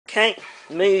Okay,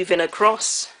 moving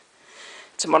across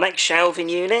to my next shelving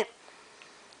unit.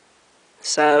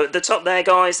 So at the top there,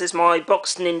 guys, there's my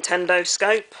boxed Nintendo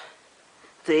scope,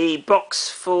 the box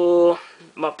for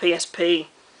my PSP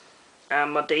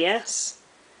and my DS,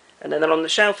 and then on the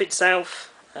shelf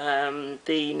itself, the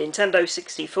Nintendo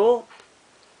 64,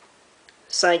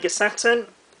 Sega Saturn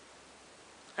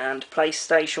and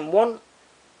PlayStation 1.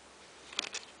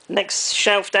 Next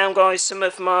shelf down, guys, some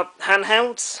of my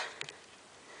handhelds.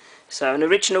 So an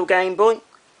original Game Boy,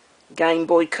 Game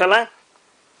Boy Color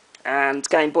and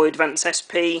Game Boy Advance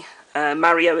SP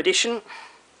Mario Edition.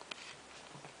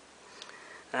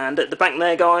 And at the back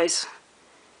there, guys,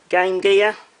 Game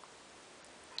Gear,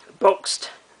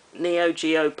 boxed Neo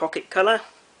Geo Pocket Color.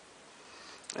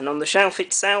 And on the shelf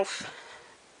itself,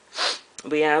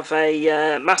 we have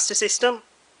a Master System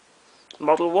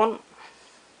Model 1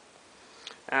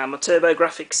 and my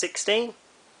TurboGrafx 16.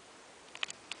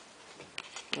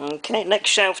 Okay, next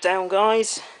shelf down,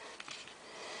 guys,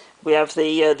 we have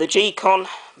the G-Con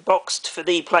boxed for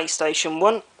the PlayStation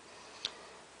 1,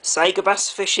 Sega Bass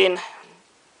Fishing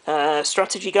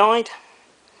strategy guide.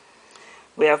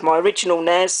 We have my original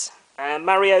NES,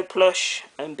 Mario plush,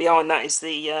 and behind that is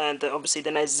the obviously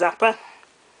the NES Zapper,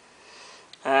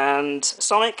 and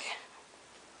Sonic,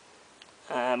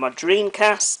 my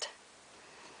Dreamcast,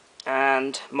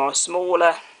 and my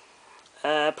smaller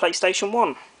PlayStation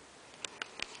 1.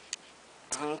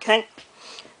 Okay,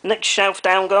 next shelf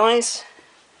down, guys,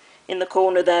 in the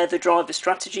corner there, the driver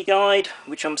strategy guide,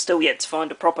 which I'm still yet to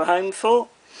find a proper home for.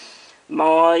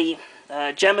 My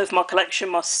gem of my collection,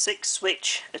 my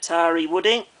 6-switch Atari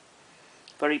Woody,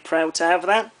 very proud to have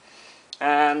that.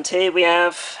 And here we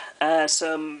have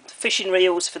some fishing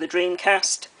reels for the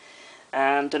Dreamcast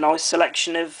and a nice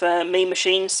selection of Mean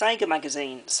Machine Sega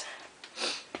magazines.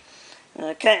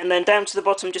 Okay, and then down to the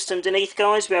bottom just underneath,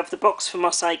 guys, we have the box for my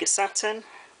Sega Saturn,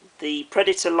 the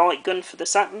Predator light gun for the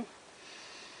Saturn,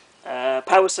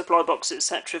 power supply box,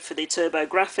 etc. for the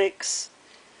TurboGrafx,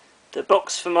 the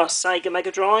box for my Sega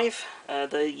Mega Drive,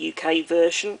 the UK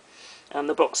version, and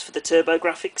the box for the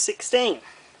TurboGrafx 16.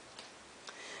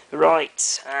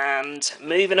 Right, and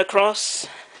moving across,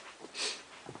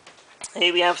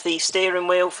 here we have the steering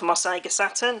wheel for my Sega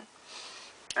Saturn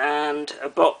and a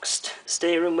boxed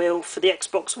steering wheel for the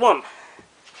Xbox One.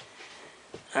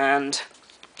 And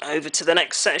over to the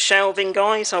next set of shelving,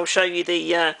 guys, I'll show you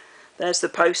the there's the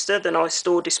poster, the nice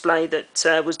store display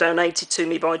that was donated to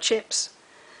me by Chips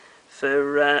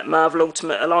for Marvel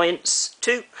Ultimate Alliance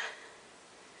 2.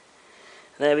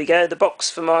 There we go, the box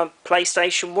for my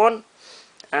PlayStation 1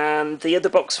 and the other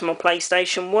box for my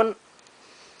PlayStation 1.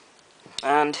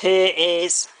 And here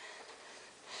is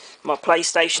my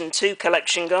PlayStation 2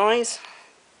 collection, guys.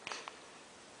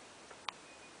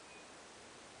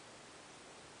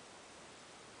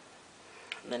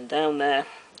 And then down there,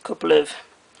 a couple of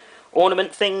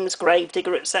ornament things,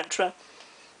 Gravedigger, etc.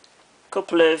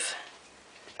 Couple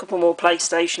more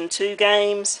PlayStation 2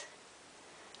 games.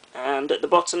 And at the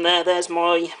bottom there, there's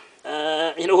my,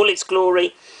 in all its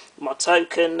glory, my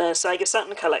token Sega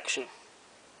Saturn collection.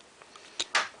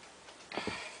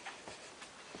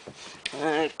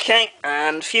 Okay,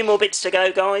 and a few more bits to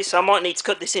go, guys, so I might need to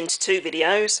cut this into 2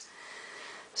 videos.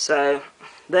 So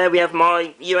there we have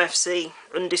my UFC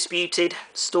Undisputed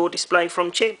store display from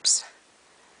Chips,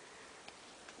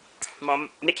 my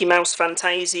Mickey Mouse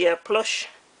Fantasia plush,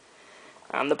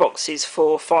 and the boxes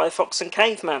for Firefox and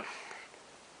Caveman.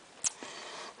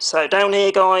 So down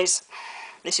here, guys,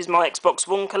 this is my Xbox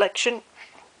One collection.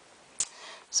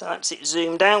 So that's it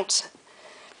zoomed out.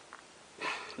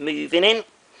 Moving in,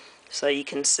 so you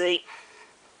can see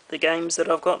the games that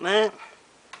I've got there.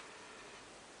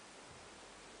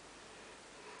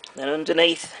 Then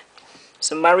underneath,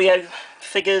 some Mario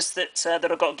figures that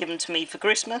I got given to me for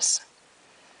Christmas,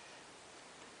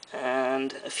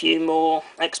 and a few more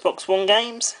Xbox One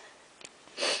games.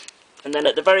 And then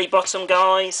at the very bottom,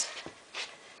 guys,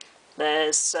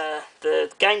 there's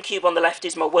the GameCube on the left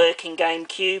is my working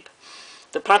GameCube.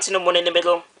 The platinum one in the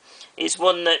middle is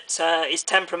one that is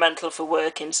temperamental for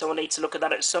working, so I need to look at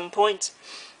that at some point.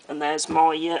 And there's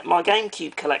my my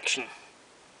GameCube collection.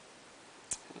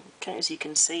 Okay, as you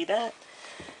can see there.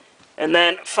 And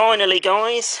then finally,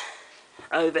 guys,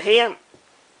 over here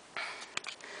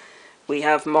we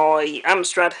have my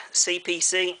Amstrad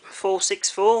CPC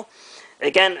 464.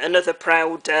 Again, another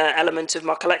proud element of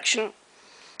my collection.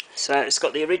 So it's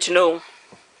got the original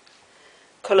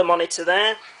colour monitor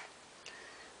there.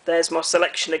 There's my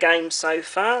selection of games so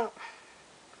far.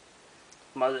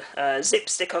 My zip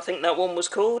stick, I think that one was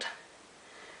called.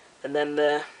 And then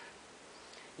the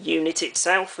unit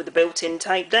itself with the built-in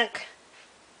tape deck.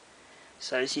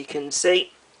 So as you can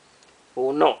see,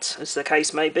 or not, as the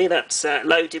case may be, that's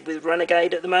loaded with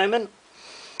Renegade at the moment.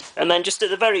 And then just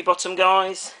at the very bottom,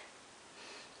 guys,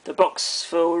 the box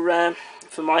for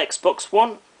my Xbox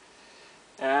One,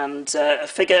 and a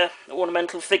figure, an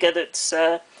ornamental figure that's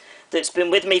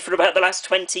been with me for about the last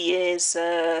 20 years,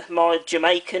 my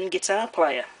Jamaican guitar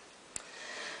player.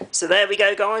 So there we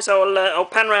go, guys. I'll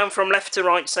pan round from left to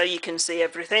right so you can see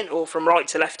everything, or from right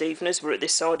to left even, as we're at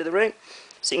this side of the room.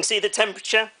 So you can see the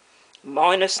temperature,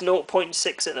 minus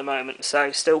 0.6 at the moment,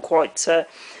 so still quite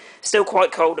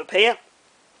cold up here.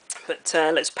 But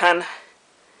let's pan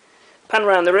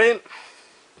around the room.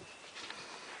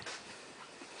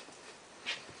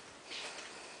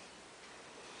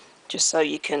 Just so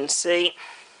you can see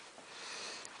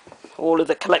all of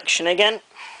the collection again.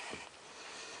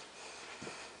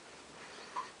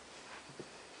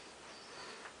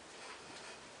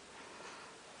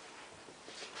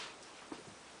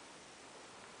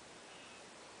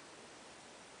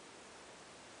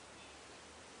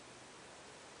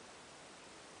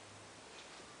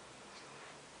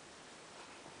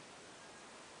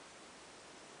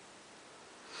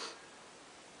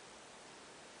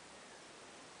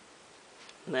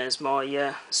 And there's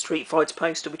my Street Fighter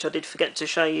poster, which I did forget to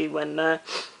show you when I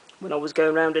was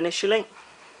going around initially.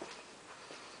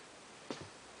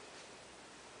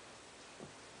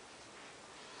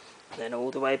 Then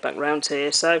all the way back round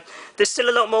here. So there's still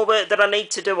a lot more work that I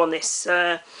need to do on this,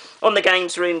 on the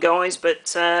games room, guys.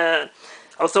 But I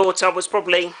thought I was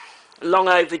probably long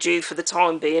overdue for the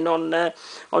time being on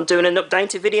doing an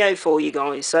updated video for you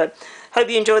guys. So hope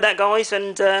you enjoyed that, guys.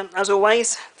 And as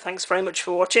always, thanks very much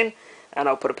for watching. And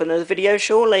I'll put up another video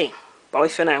shortly. Bye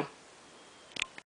for now.